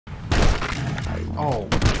Oh.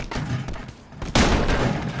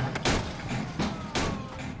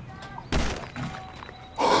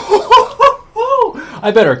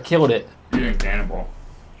 I better killed it. You didn't cannonball.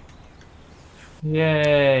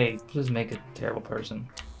 Yay. Just make a terrible person.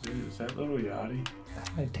 Dude, is that little Yachty?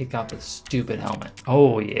 I take off the stupid helmet.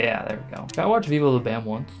 Oh yeah, there we go. Gotta watch Viva La Bam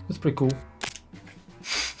once. That's pretty cool.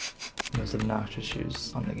 Those obnoxious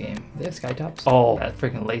shoes on the game. They have sky tops? Oh, that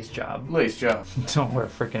freaking lace job. Lace job. Don't wear a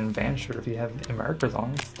freaking Vans shirt if you have Americas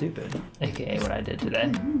on. It's stupid. AKA what I did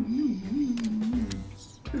today.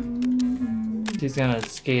 He's gonna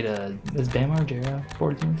skate a... Is Bam Margera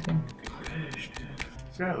 14 thing?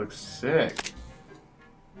 This guy looks sick.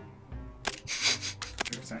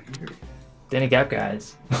 It's not here. Danny Gap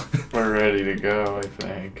guys. We're ready to go, I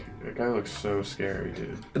think. That guy looks so scary,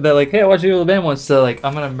 dude. They're like, hey, I watched Viva La Bam once, so like,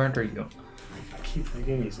 I'm gonna murder you. I keep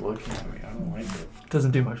thinking he's looking at me. I don't like it.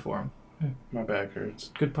 Doesn't do much for him. My back hurts.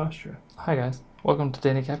 Good posture. Hi guys. Welcome to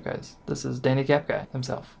Danny Gap guys. This is Danny Gap guy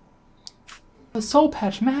himself. The soul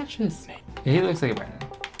patch matches. Yeah, he looks like a BranDON.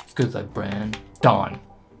 It's good like BranDON.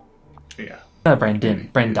 Yeah. Not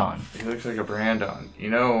BranDON. BranDON. He looks like a BranDON.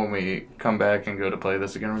 You know when we come back and go to play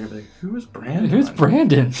this again, we're gonna be like, who is BranDON? Who's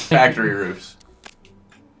BranDON? Factory roofs.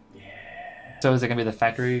 Yeah. So is it gonna be the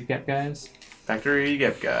Factory Gap guys? Factory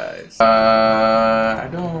Gap guys. I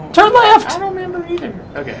don't... Turn left! I don't remember either.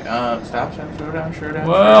 Okay, stop, slow down, slow down.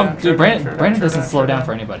 Whoa, dude, BranDON doesn't slow down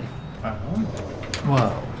for anybody.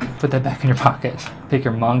 Whoa. Put that back in your pocket. Take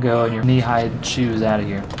your Mongo and your knee-high shoes out of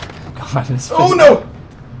here. God, this Oh no!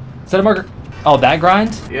 Set a marker. Oh, that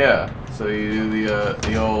grind? Yeah. So you do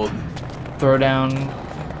the old throw down.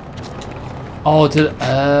 Oh, to the,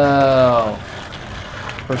 oh.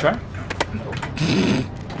 First try?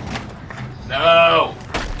 No.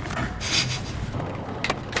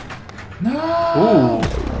 No. Ooh.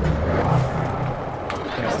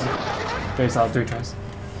 Very solid 3 tries.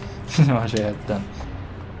 I'll show you how it's done.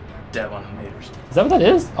 Dab on the neighbors. Is that what that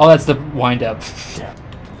is? Oh, that's the wind up. Yeah.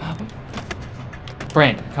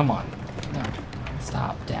 BranDON, come on. No.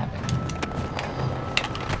 Stop dabbing.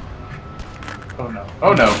 Oh no.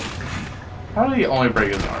 Oh no. How did he only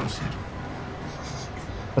break his arms?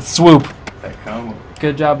 A swoop. That come.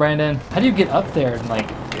 Good job, BranDON. How do you get up there and like...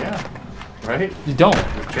 Yeah. Right? You don't.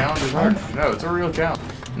 The challenge is hard. No, it's a real challenge.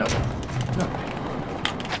 No. No.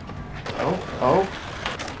 Oh. Oh.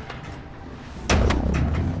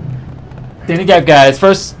 Danny Gap guys,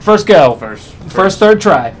 first go. First third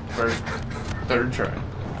try. First third try.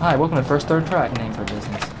 Hi, welcome to First Third Try. Name for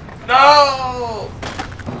business. No!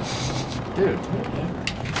 Dude.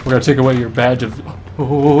 We're gonna take away your badge of...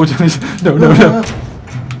 Oh, no, no, no.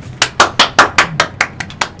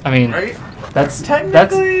 I mean, Right? that's...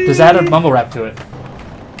 Technically... Does that add a mumble rap to it?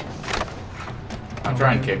 I'm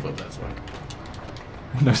trying kickflip this way.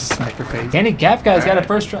 No sniper face. Danny Gap guys got a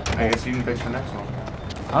first try. I guess you can fix the next one.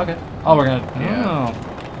 Okay. Oh, we're gonna... Yeah.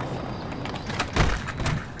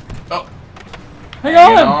 Oh. Oh. Hang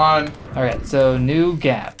on! Alright, so new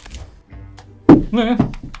gap.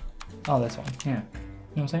 Oh, this one. Yeah. You know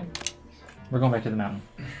what I'm saying? We're going back to the mountain.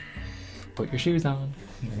 Put your shoes on.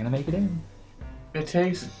 You're gonna make it in. It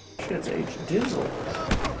takes... Shit's age dizzle.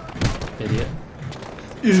 Idiot.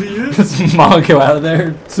 Idiot. Just Mongo out of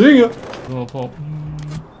there. See ya! Little pull.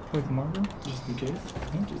 Wait, the marker? Just in case.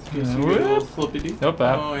 Just in Yeah. case you get a little flippity. Nope,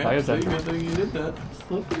 Oh, yeah. I guess So that. good thing you did that.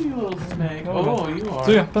 Flippity little snake. Oh, Oh, you are.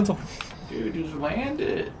 See ya, pencil. Dude, just land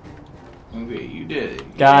it. Okay, you did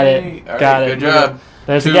it. Got Yay. it. All right, Got it. Good job.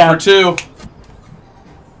 There's the 2 gap. for 2.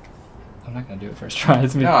 I'm not gonna do it first try.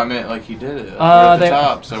 It's me. No, I meant like he did it. We're at the they-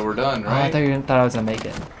 top, so we're done, Oh, right? I thought I was gonna make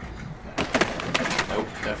it. Nope,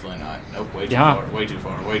 definitely not. Nope, way too Yeah. far. Way too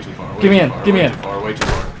far. Way too far. Way Give me too in, far, give me way in. Too far. Way too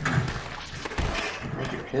far.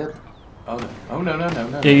 Break your hip. Oh no! Oh no! No! No!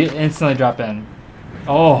 No! Yeah, you instantly drop in.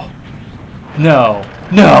 Oh. No.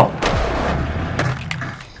 No.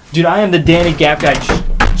 Dude, I am the Danny Gap guy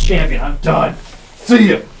champion. I'm done. See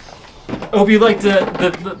ya. I hope you liked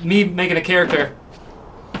the me making a character.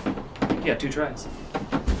 Yeah, 2 tries.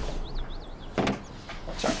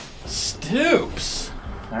 Sorry. Stoops.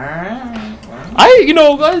 Alright. You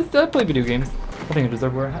know, guys, I play video games. I think I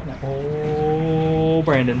deserve where I have now. Oh,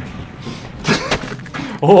 BranDON.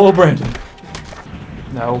 Oh, BranDON.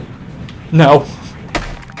 No. No.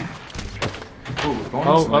 Ooh, we're going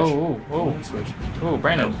Oh, to switch. oh. Switch. Oh,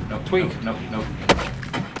 BranDON. Nope, Tweak. Nope. Nope.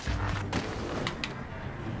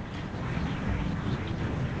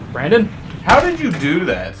 BranDON? How did you do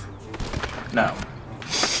that? No.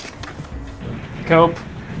 Cope.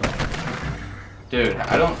 Dude,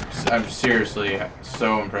 I'm seriously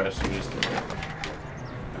so impressed you just did it.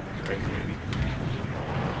 Break the baby.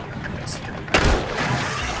 Yes.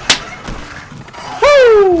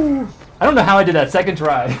 don't know how I did that second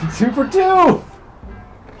try. 2 for 2.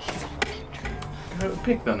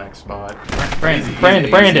 Pick the next spot.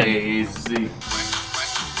 Brandon. Easy.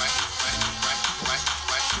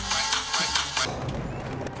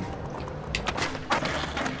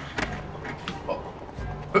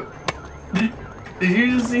 Did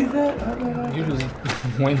you just see that? You just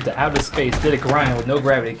went to outer space, did a grind with no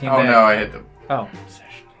gravity, came back. Oh no, I hit the. Oh.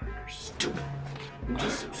 Session order. Stupid.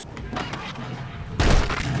 Just so stupid.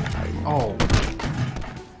 Oh.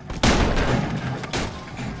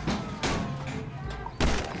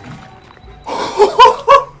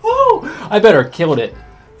 I better have killed it.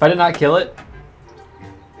 If I did not kill it.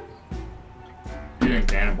 You're doing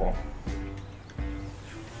cannonball.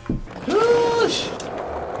 Push!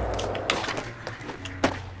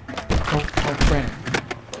 Oh, Brandon.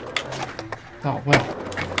 Oh, well.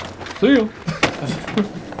 See you.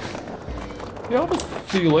 Yeah, I'll just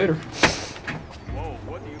see you later. Whoa,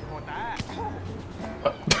 what do you call that?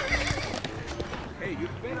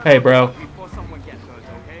 Hey, bro. Before someone gets hurt,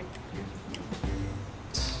 okay?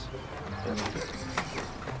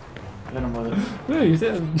 Hit him with it. Yeah, you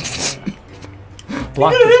said.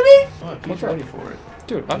 Block You it. hit me? Look, he's What's ready up? for it.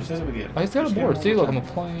 Dude, Just hit him again. I just got a Just hit board. him See, one look, more I'm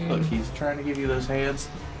time. playing. Look, he's trying to give you those hands.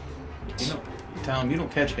 You know, tell him you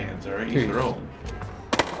don't catch hands, alright? You Dude. throw them.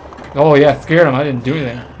 Oh, yeah, scared him. I didn't do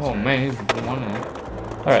anything. Oh, man, he's one in it.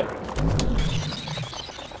 Alright.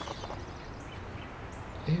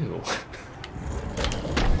 Ew.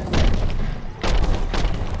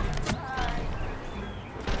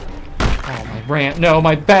 Oh, my rant. No,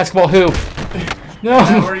 my basketball hoop. No.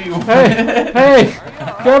 How are you? Hey,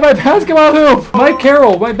 grab my basketball hoop. Mike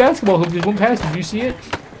Carroll, my basketball hoop just went past. Did you see it?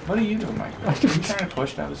 What are you doing, Mike? Are you trying to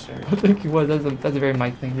push down the stairs? I think he was. That's a very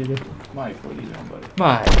Mike thing to do. Mike, what are you doing, buddy?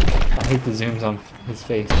 Mike. I hate the zooms on his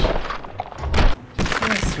face. That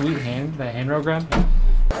sweet hand, that handrail grab.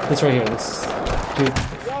 This right here, this dude.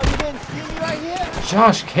 Yo, you didn't see me right here?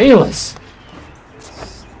 Josh Kalis.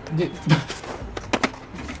 Dude.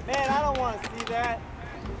 Man, I don't want to see that.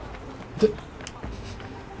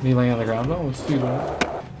 Me laying on the ground? No, let's do that.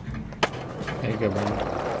 There you go,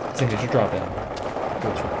 Brandon. Signature drop in.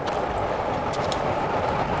 Good try.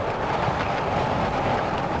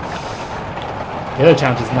 The other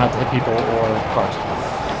challenge is not to hit people or cars.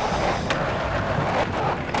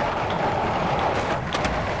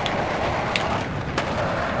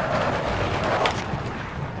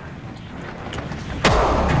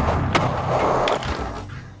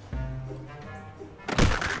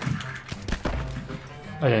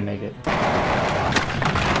 I didn't make it.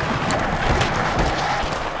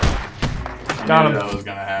 Got him. That was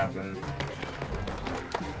gonna happen.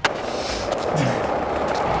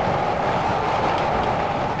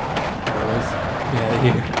 Get out of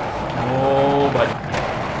here. Oh, buddy.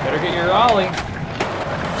 Better get your ollie.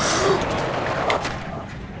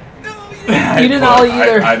 You didn't ollie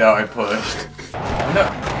either. I know, I pushed. No.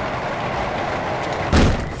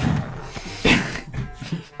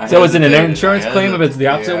 So is it an insurance claim if it's the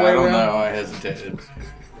opposite way around? I don't know, I hesitated.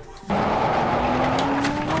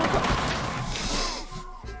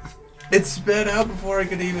 It sped out before I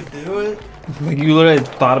could even do it. Like you literally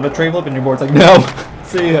thought of a tray flip and your board's like, no.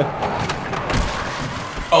 See ya.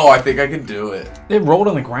 Oh, I think I can do it. It rolled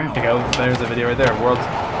on the ground. There you go. There's the video right there.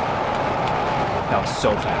 That was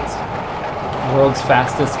so fast. World's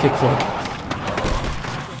fastest kickflip.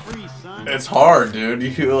 It's hard, dude.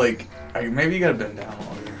 You like, maybe you gotta bend down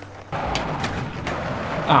longer.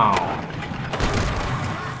 Oh.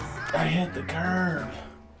 I hit the curve.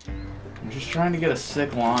 I'm just trying to get a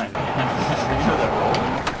sick line. You know that roll?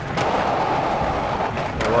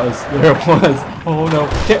 There it was. Oh no.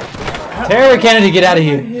 Terry Kennedy, get out of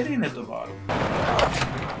here. Hitting at the bottom.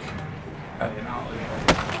 I didn't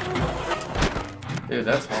know. Dude,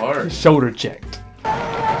 that's hard. Shoulder checked.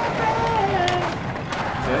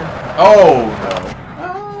 Oh no.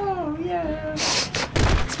 Oh yeah.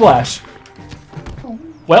 Splash.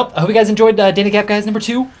 Well, I hope you guys enjoyed Danny Cap Guys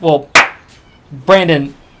 #2. Well,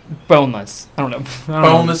 Brandon Boneless. I don't know.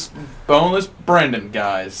 Boneless BranDON,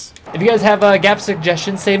 guys. If you guys have gap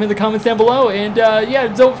suggestions, say them in the comments down below. And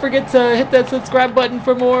yeah, don't forget to hit that subscribe button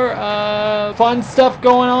for more fun stuff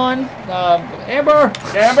going on. Amber!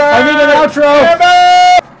 I need an outro!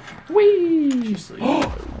 Amber! Whee!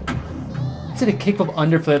 Did a kickflip,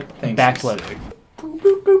 underflip, and backflip.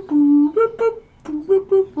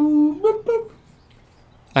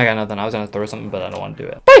 I got nothing. I was gonna throw something, but I don't want to do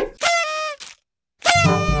it. Bye!